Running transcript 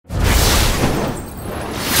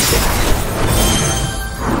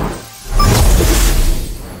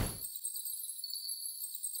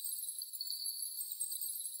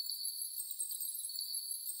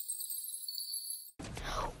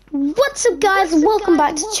What's up guys, welcome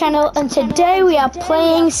back to the channel, and today we are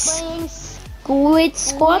playing Squid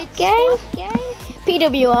Squad game,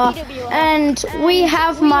 PWR, and we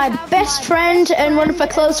have my best friend and one of my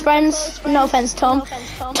close friends, no offense Tom,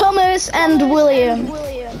 Thomas and William.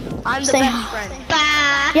 I'm the best friend.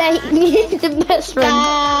 Yeah, he's the best friend.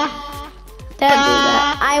 Don't do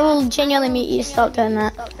that. I will genuinely meet you, stop doing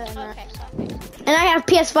that. And I have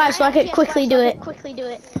PS5 so I could quickly do it.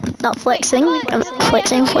 Not flexing.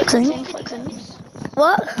 Flexing.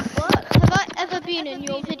 What? Have I ever been in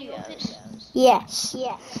your videos? Yes.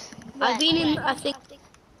 I've been in, I think.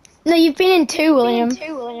 No, you've been in two, William.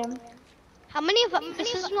 How many of them?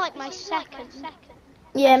 This is like my second.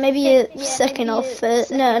 Yeah, maybe you're second or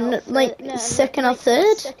third. No, like second or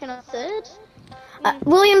third.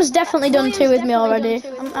 William's definitely done two with me already.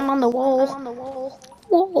 I'm on the wall.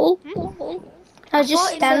 I was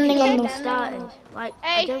just standing on the Started. Like,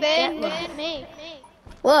 Hey, Finn, look at me.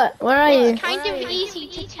 What? Where are you? It's kind of easy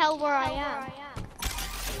to tell where I am.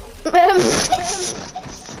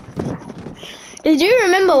 Did you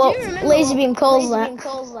remember what Laser Beam calls that?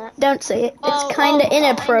 Don't say it. It's kind of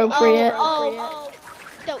inappropriate.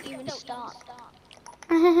 Don't even start.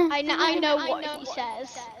 I know what he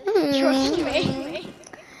says. Trust me.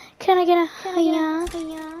 Can I get a hiya?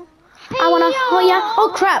 I want a hiya.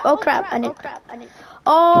 Oh crap! I didn't.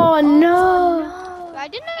 Oh no! I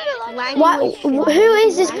didn't know like What? Who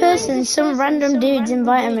is this person? Some random dude's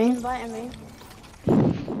inviting me.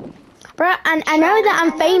 Bruh, and I know that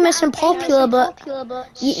I'm famous and popular, but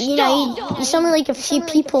you know, there's only like a few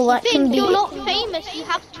people that can be. You're not famous. You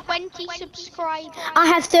have 20 subscribers. I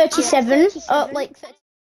have 37.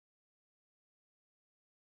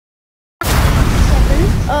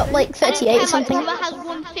 Like 38 or something. My brother has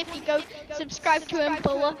 150. Go subscribe to him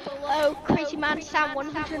below. Oh, Crazy Man Sam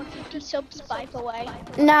 150 subs by the way.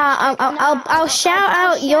 Nah, I'll shout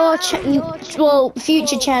out your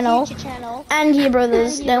future channel and your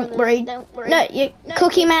brothers. Don't worry. No, your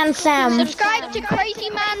Cookie Man Sam. Subscribe to Crazy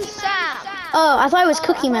Man Sam. Oh, I thought it was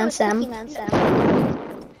Cookie Man Sam.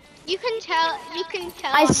 You can tell.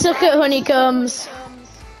 I suck at honeycombs.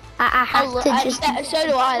 I have to just. So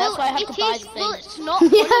do I. That's why I have to buy the thing. Well, it's not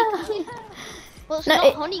honeycomb. Well, it's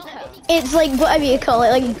not honeycomb. It's like whatever you call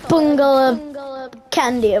it, like bungalow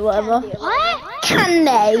candy or whatever. What?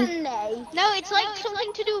 Candy. No, it's like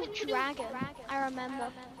something to do with dragon. I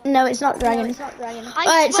remember. No, it's not dragon.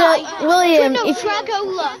 Alright, so William, no, if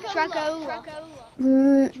Dragola.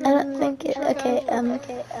 I don't think it. Okay.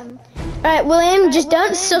 Alright, William, just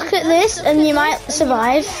don't suck at this, and you might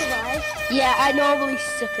survive. Yeah, I normally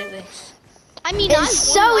suck at this. I mean, it's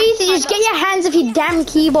so easy. Just get your hands off your damn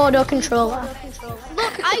keyboard or controller.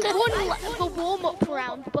 Look, I won the warm-up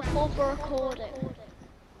round before the recording.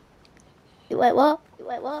 Wait, what?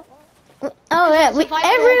 Oh yeah,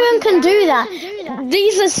 everyone can do that.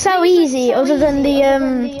 These are so easy, other than the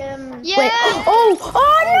Yeah. Wait. Oh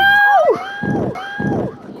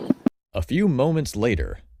no! A few moments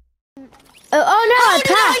later. Oh no! I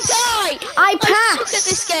passed. I passed. Look at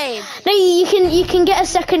this game. No, you can get a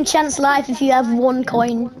second chance life if you have one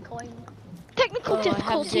coin. Technical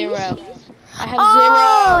difficulties. I have zero.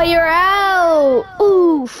 Oh, you're out.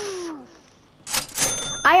 Oof.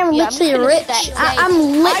 I am literally rich.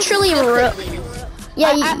 I'm literally rich.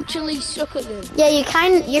 Yeah, I actually suck at them. Yeah,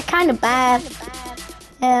 you're kind of bad.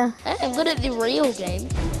 Yeah. I'm good at the real game.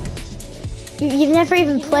 You've never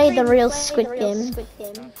even played the real Squid game.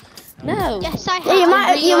 No. Yes, I have.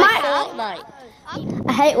 Yeah, you might. Fortnite.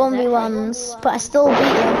 I hate 1v1s, but I still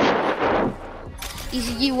beat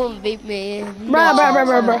you. You won't beat me. Bruh.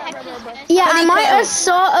 Yeah, I might have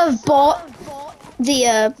sort of bought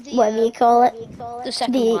the whatever you call it, The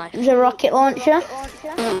second life. the rocket launcher.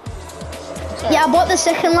 Yeah, I bought the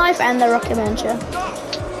second life and the rocket launcher.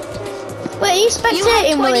 Wait, are you spectating, You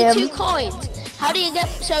have 22 William? coins. How do you get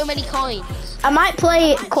so many coins? I might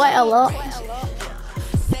play it quite a lot.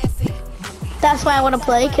 That's why I want to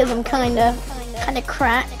play, because I'm kind of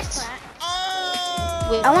cracked.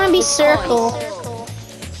 I want to be circle.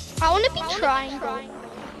 I want to be triangle.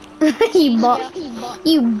 You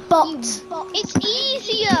bot. It's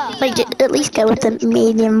easier. Like, at least go with the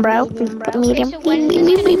medium, bro. Medium. When's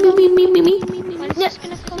this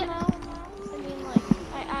gonna come out? I mean,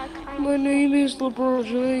 like, My name is LeBron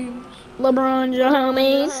James. LeBron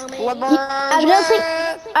James.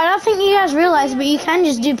 I don't think you guys realize, but you can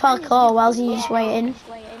just do parkour while you're just waiting.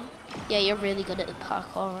 Yeah, you're really good at the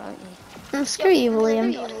parkour, aren't you? Screw you,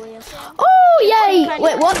 William. Oh yay!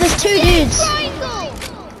 Wait, what? There's two dudes.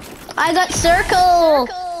 I got circle.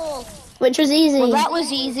 which was easy. Well, that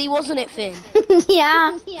was easy, wasn't it, Finn?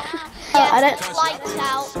 Yeah. I don't. Lights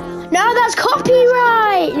out. No, that's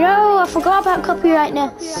copyright. No, I forgot about copyright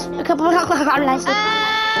now.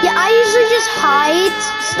 Yeah, I usually just hide.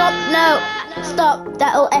 Stop. No. Stop.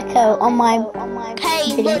 That'll echo on my.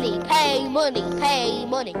 Pay video. money, pay money, pay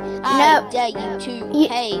money. No. I dare you to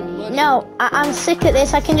pay money. No, I'm sick of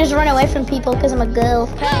this. I can just run away from people because I'm a girl.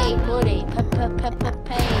 Pay money, pay money.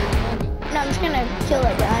 No, I'm just gonna kill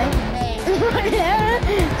that guy. Pay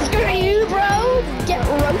Screw you, bro. Get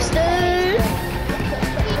roasted.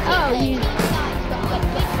 Oh, you.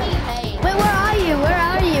 Wait, where are you? Where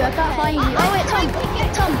are you? I can't find you. Oh, wait, Tom.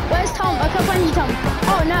 Tom, where's Tom? I can't find you, Tom.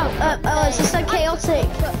 Oh, no. Oh, it's just so chaotic.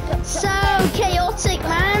 So chaotic,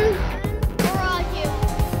 man. Where are you?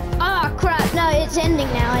 Oh, crap. No, it's ending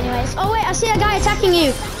now, anyways. Oh, wait, I see a guy attacking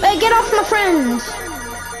you. Wait, get off my friend.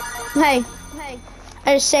 Hey.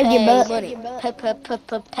 I just saved your butt. money,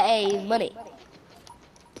 pay money.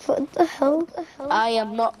 What the hell? I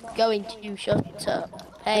am not going to shut up.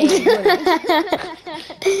 Pay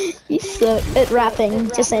money. You suck at rapping,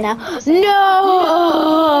 just say now.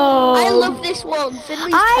 No! I love this one.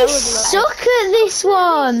 Finley's I terrible at suck at this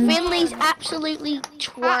one. it. Finley's absolutely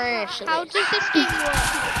trash. How does this game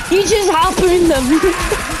work? You just harpoon them.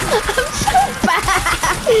 I'm so bad.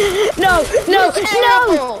 No.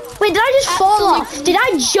 Wait, did I just fall off? Did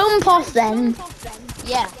I jump off then?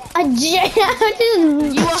 Yeah. I just.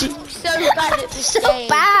 You are so bad at this So game.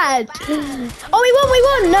 bad. Oh, we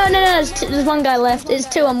won. No. There's one guy left. It's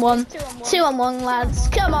 2-on-1. 2-on-1, lads.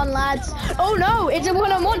 Come on, lads. Oh no, it's a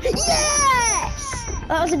 1-on-1. Yes!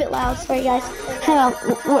 That was a bit loud. Sorry, guys. Hang on.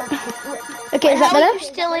 Okay, is that How are better? you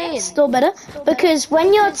still in? Still better, because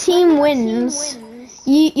when your team wins,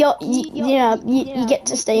 you get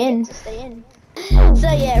to stay in. So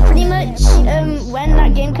yeah, pretty much when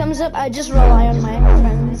that game comes up, I just rely on my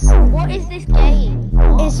friends. What is this game?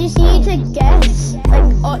 It's just you need to guess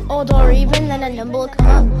like odd or even, then a number will come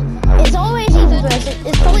up. It's always even first.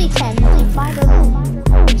 It's probably 10.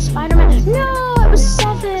 Spider-Man. No, it was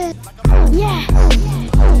 7. Yes.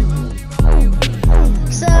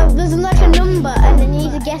 So there's like a number, and then you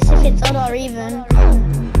need to guess if it's odd or even.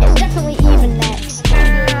 It's definitely even next.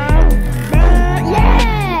 Yes!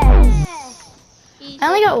 I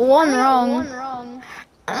only got one wrong.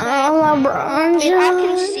 If I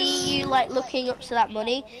can see you like looking up to that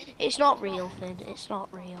money, it's not real, Finn. It's not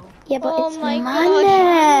real. Yeah, but Oh it's my money.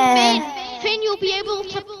 God. Finn, you'll be able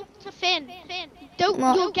to. Finn,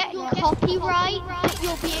 you'll get copyright, but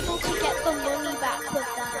you'll be able to get the money back with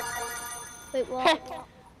that. Wait, what?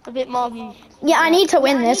 A bit more. Yeah, I need to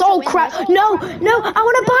win this. Oh crap! No! I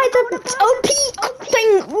want to buy the OP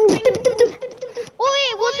thing.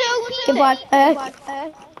 Wait, what's it OP? Goodbye.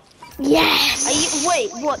 Yes. Are you,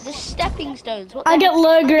 wait, what? The stepping stones? What the I get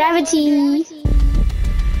low gravity.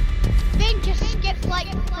 Finn just skipped like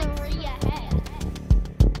 3 ahead.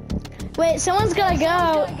 Wait, someone's gotta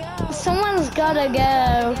go. Someone's gotta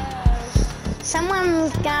go. Someone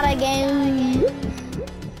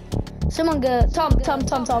go.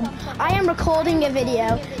 Tom. I am recording a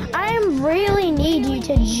video. I really need you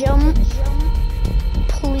to jump.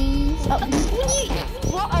 Please. Oh.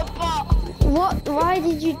 What a bot! What? Why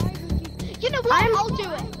did you? You know what? I'll do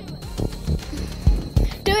it.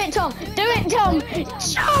 Do it, Tom.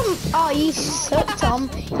 Jump! Oh, you suck, Tom.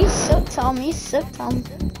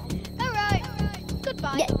 Alright.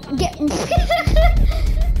 Goodbye. Get.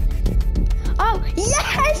 Oh,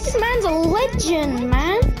 yes! This man's a legend,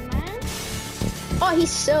 man. Oh, he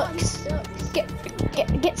sucks.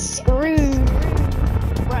 Get screwed.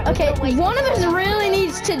 Right, Okay, one of us really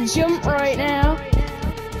needs to jump right now.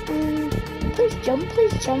 Please jump.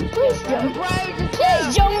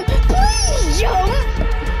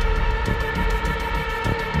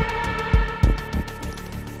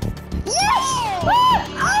 Yes!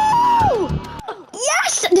 Oh!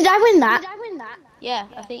 Yes! Did I win that? Yeah,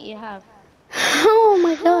 I think you have. Oh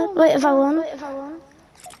my god. Wait, if I won? What?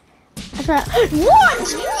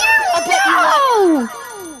 No!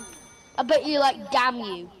 I bet you like, damn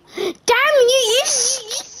you. Damn you,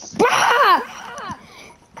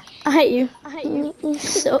 I hate you. You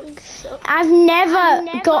suck. I've never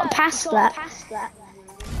got past that.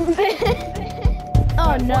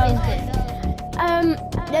 Oh no.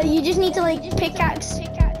 No, you just need to like pickaxe.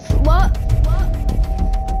 What?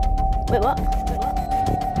 Wait, what?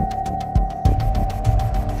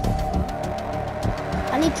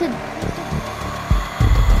 I need to.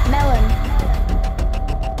 Melon.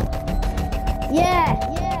 Yeah.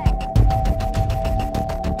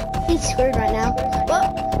 He's screwed right now. What?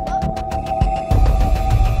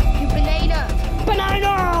 You banana.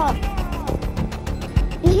 Banana!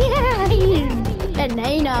 Yeah,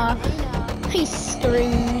 He's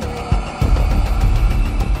screwed.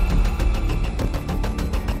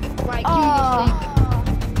 Right, Oh. you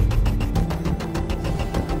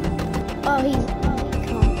Oh, he's.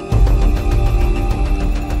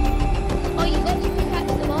 Oh, you got to catch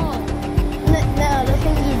them all. No, the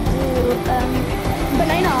thing you do.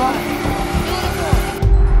 Banana.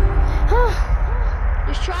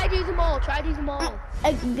 Just try do them all. Try do them all.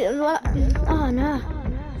 Oh no.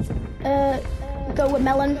 Go with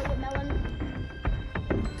melon.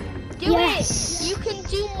 Do Yes. it. You can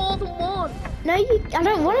do more than one. No, I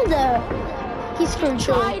don't want it though. He's screwed,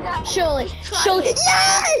 Try surely. that. Surely. Try Surely. it.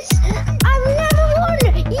 Yes! I've never won!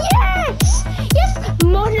 Yes! Yes!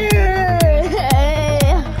 Money!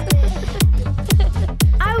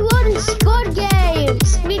 I won Squid Game!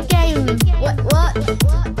 Squid Game! What?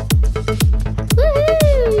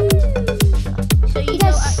 Woohoo! So you Yes.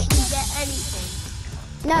 don't actually get anything.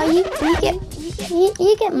 No, you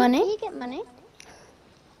get money.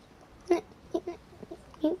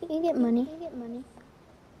 You get money. You get money.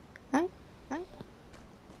 Right?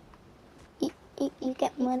 You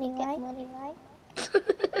get money, right?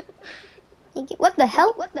 You get, what the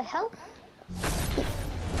hell?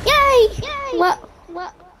 Yay! What?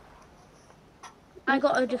 I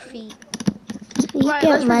got a defeat. You Right, get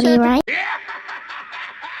let's money, return to- right?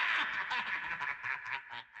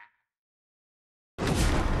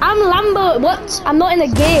 I'm Lambo. What? I'm not in the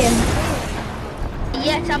game.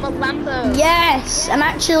 Yes, I'm a Lambo. Yes, I'm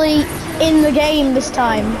actually in the game this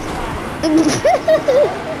time.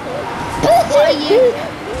 What are you?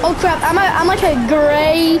 Oh crap! I'm like a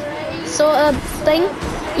grey sort of thing.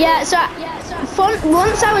 Yeah. So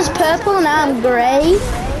once I was purple, now I'm grey.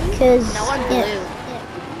 Cause No, I'm blue.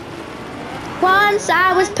 Once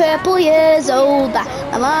I was purple years old,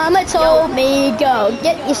 my mama told me, go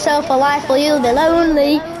get yourself a life or you'll be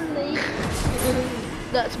lonely.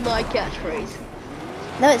 That's my catchphrase.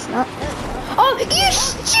 No, it's not. Oh, you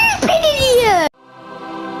stupid idiot!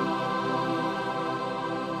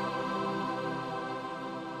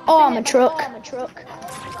 Oh, I'm a truck.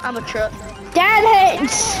 I'm a truck. Damn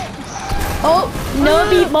it! Oh, no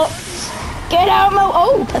beatbox. Get out, Mo.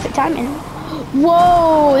 Oh, perfect timing.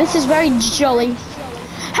 Whoa, this is very jolly.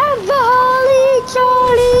 Have a holly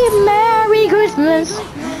jolly Merry Christmas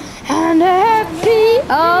and a happy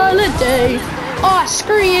holiday. Oh,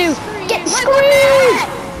 screw you. Get screwed!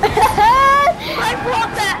 Like, what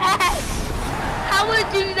the heck? How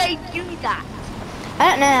do they do that? I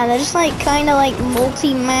don't know, they're just like kind of like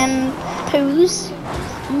multi-man poos.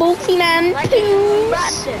 Multi-man Like poos.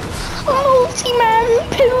 random. Multi-man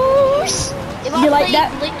poos. If You I like play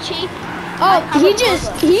that? glitchy, Oh,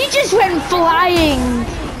 he just went flying.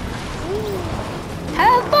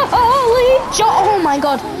 Have a holy oh my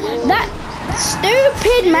god. That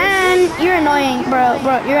stupid man. You're annoying,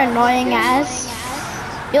 bro, you're annoying as.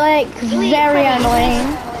 You're like very annoying.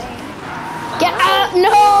 Get out,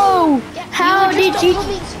 no! How did you?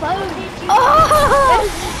 Oh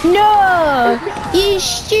no! You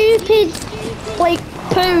stupid, like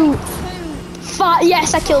poo.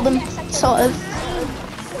 Yes, I killed him, sort of.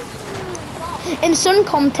 In some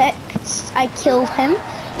contexts, I killed him,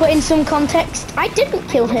 but in some contexts, I didn't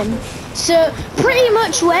kill him. So pretty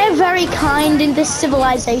much, we're very kind in this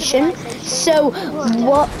civilization. So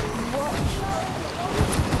what?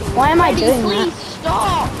 Why am I doing that? Please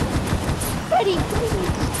stop. Freddy, please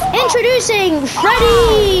stop. Introducing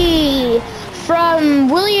Freddy from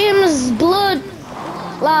Williams'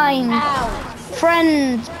 bloodline. Ow.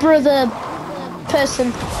 Friend, brother,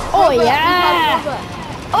 person. Oh Brother, yeah! he's my brother.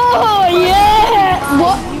 Oh yeah!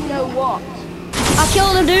 What? You know what? I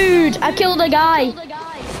killed a dude. I killed a guy.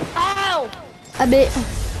 Ow! A bit.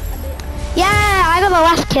 Yeah, I got the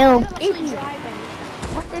last kill. Idiot.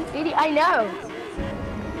 What an idiot. I know.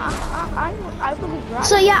 I wasn't right.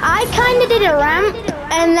 So yeah, I kind of did a ramp,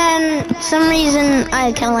 and then for some reason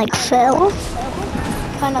I kind of like fell.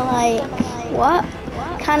 Kind of like what?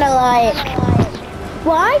 Kind of like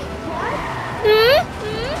why?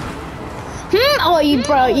 Oh, you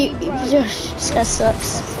bro, you just that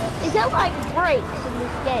sucks. Is there like breaks in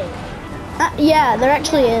this game? Yeah, there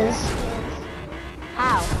actually is.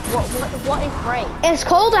 How? What is break? It's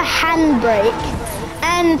called a handbrake,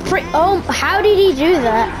 and how did he do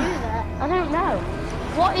that? I don't know.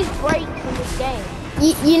 What is breaks in this game?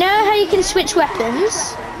 You know how you can switch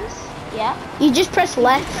weapons? Yeah. You just press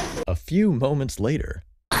left. A few moments later.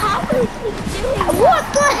 How is he doing that?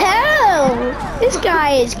 What the hell? This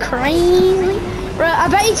guy is crazy. Bro, I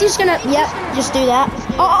bet he's just gonna, yep, just do that.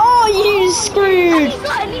 Oh, you screwed.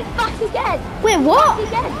 And he's back again. Wait, what?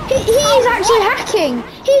 Back again. He's actually hacking.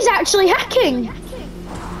 He's actually hacking.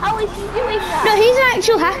 How is he doing that? No, he's an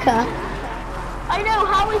actual hacker. I know,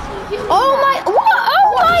 how is he doing Oh that? my, what? Oh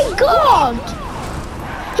my god!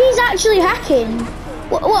 He's actually hacking.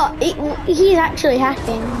 What? He's actually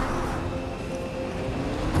hacking.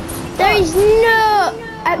 There is no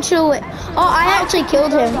actual. Oh, I actually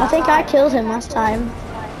killed him. I think I killed him last time.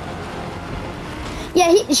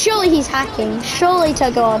 Yeah, surely he's hacking. Surely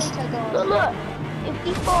to God. But look, if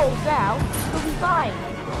he falls now, he'll be fine.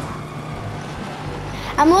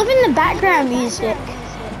 I'm loving the background music.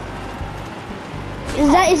 Is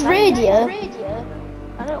that his radio?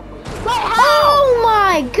 I don't. Oh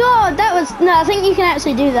my God! That was no. I think you can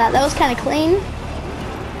actually do that. That was kind of clean. It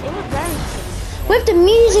was very clean. With the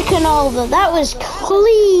music and all that was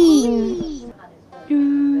clean.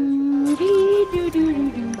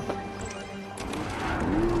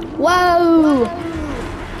 Whoa!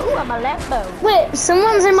 Ooh, I'm a LAMBO. Wait,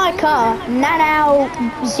 someone's in my car. Now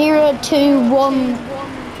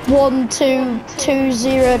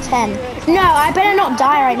 021122010. No, I better not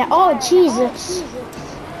die right now. Oh Jesus!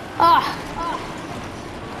 Ah!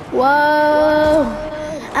 Whoa!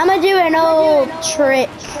 I'm gonna do an old trick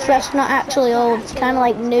that's not actually old. It's kind of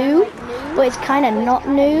like new, but it's kind of not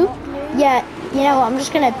new. Yeah, you know what? I'm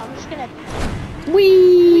just gonna.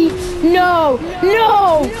 Wee! No!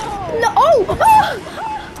 No! No! Oh! Oh!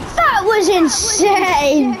 That was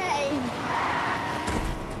insane!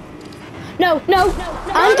 No! No!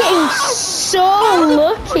 I'm getting so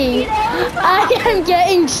lucky. I am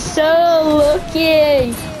getting so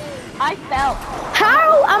lucky. I fell.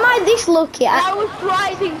 How am I this lucky? I was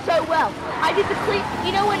driving so well. I did the clip.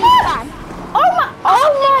 You know when he's done? Oh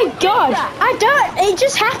my God! I don't. It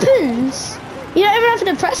just happens. You don't even have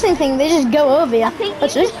to press anything. They just go over you. I think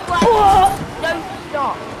What's you this? just like, don't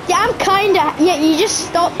stop. Yeah, I'm kinda. Yeah, you just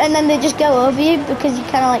stop and then they just go over you because you're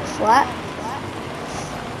kind of like flat.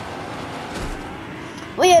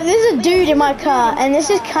 Well, yeah, there's a dude in my car, and this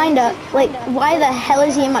is kind of like, why the hell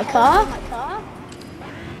is he in my car?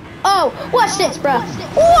 Oh, watch this, bro.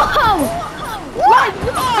 Whoa! What?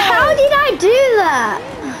 How did I do that?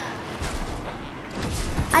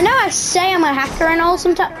 I know I say I'm a hacker and all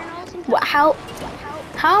sometimes. How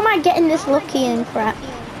am I getting this lucky and crap?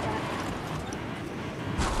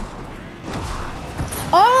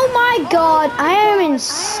 Oh my God, I am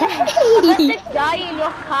insane. This guy in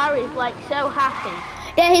your car is like so happy.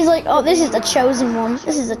 Yeah, he's like, oh, this is the chosen one.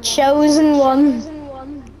 This is the chosen one.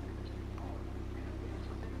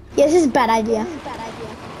 Yeah, this is a bad idea.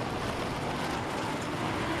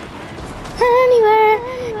 Anywhere,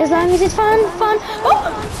 as long as it's fun.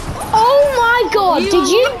 Oh my God! Did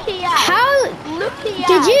you? How?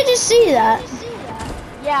 Did you just see that?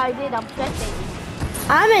 Yeah, I did. I'm sweating.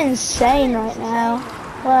 I'm insane right now.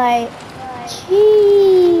 Like,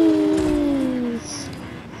 jeez.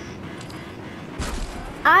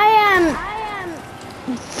 I am.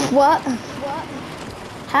 What?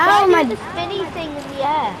 How am I? The spinny thing in the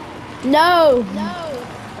air. No.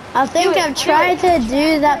 I think I've tried to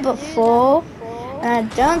do that before, and I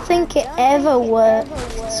don't think it ever worked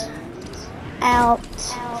out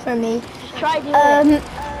for me. Try doing it.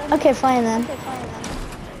 Okay, fine then.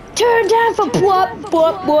 Turn down for whoop,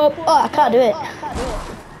 whoop, whoop. Oh, I can't do it.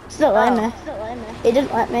 Still let me. It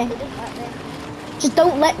didn't let me. Just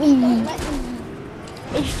don't let me.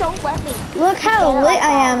 It just don't let me. Look how lit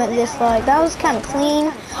I am at this, like, that was kind of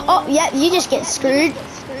clean. Oh, yeah, you just get screwed.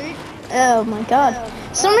 Oh my God.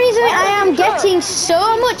 For some reason I am getting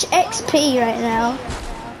so much XP right now.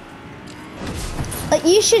 Like,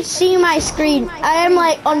 you should see my screen. I am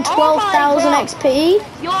like on 12,000 XP.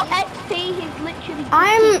 Your XP is literally...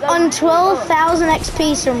 I'm on 12,000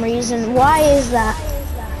 XP some reason. Why is that?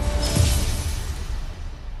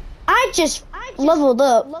 I just leveled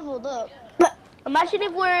up. But imagine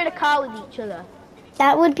if we're in a car with each other.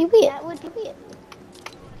 that would be weird.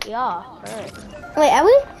 Yeah. Right. Wait, are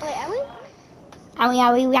we? Are we?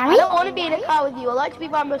 I don't want to be in a car with you. I like to be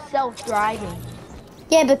by myself driving.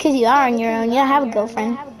 Yeah, because you are on your own. You don't have a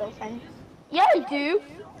girlfriend. Yeah, I do.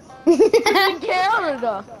 In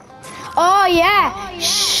Canada. Oh yeah,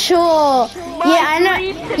 sure. Yeah, I know.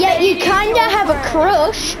 Yeah, you kind of have a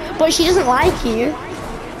crush, but she doesn't like you.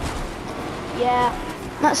 Yeah.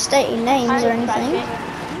 Not stating names or anything.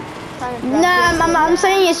 No, I'm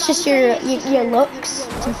saying it's just your looks.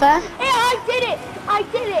 To be fair. Yeah, I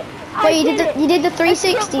did it. But you did the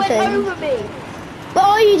 360 went thing. over me. But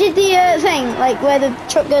oh, you did the thing like where the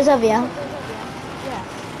truck goes over you.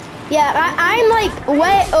 Yeah, I'm like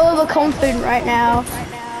way overconfident right now.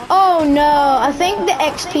 Oh no, I think the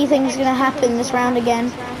XP thing is gonna happen this round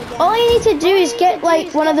again. All you need to do is get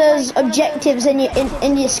like one of those objectives in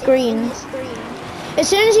your screen. As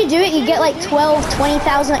soon as you do it, you get like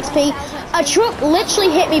 20,000 XP. A truck literally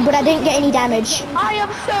hit me, but I didn't get any damage. I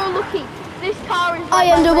am so lucky. This car is. I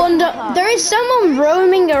am the wonder. There is someone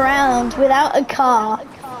roaming around without a car.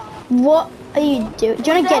 What are you doing?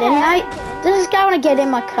 Do you want to get in, mate? Does this guy want to get in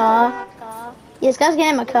my car? Yeah, this guy's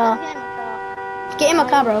getting in my car. Get in my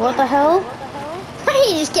car, bro. What the hell?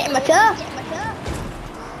 You just get in my car.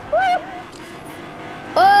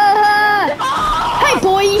 Hey,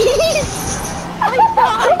 boys!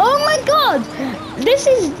 Oh my god! This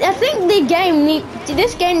is. I think the game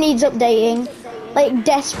this game needs updating, like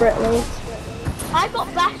desperately. I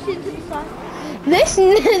got bashed into the side. This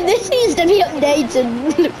needs to be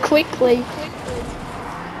updated quickly.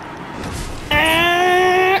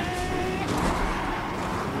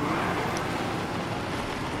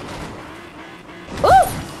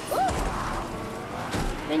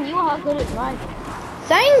 Ben, you are good at driving.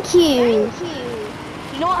 Thank you.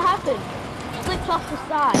 You know what happened? I slipped off the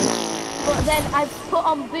side, but then I put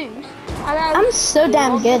on boost, and I'm so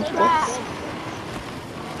damn good at this.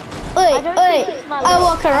 Wait, I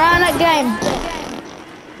walk around that game.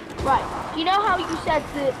 Right, do you know how you said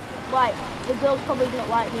that, like, the girls probably don't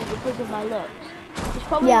like me because of my looks? It's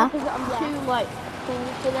probably because I'm too, like, cool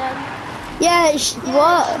for them. Yeah,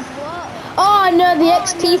 what? Oh no, the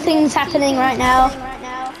XP thing's happening right now.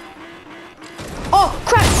 Oh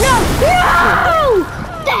crap, no!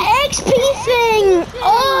 The XP thing!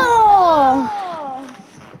 Oh!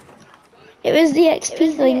 It was the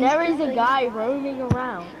XP thing. There is a guy roaming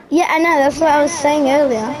around. Yeah, I know, that's what I was saying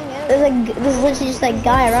earlier. There's literally just a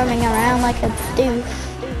guy roaming around like a doof.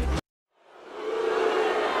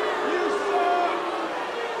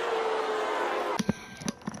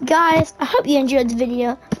 Guys, I hope you enjoyed the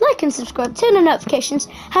video. Like and subscribe, turn on notifications.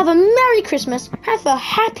 Have a Merry Christmas. Have a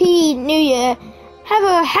Happy New Year. Have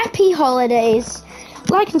a Happy Holidays.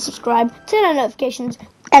 Like and subscribe, turn on notifications.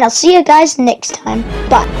 And I'll see you guys next time.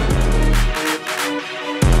 Bye.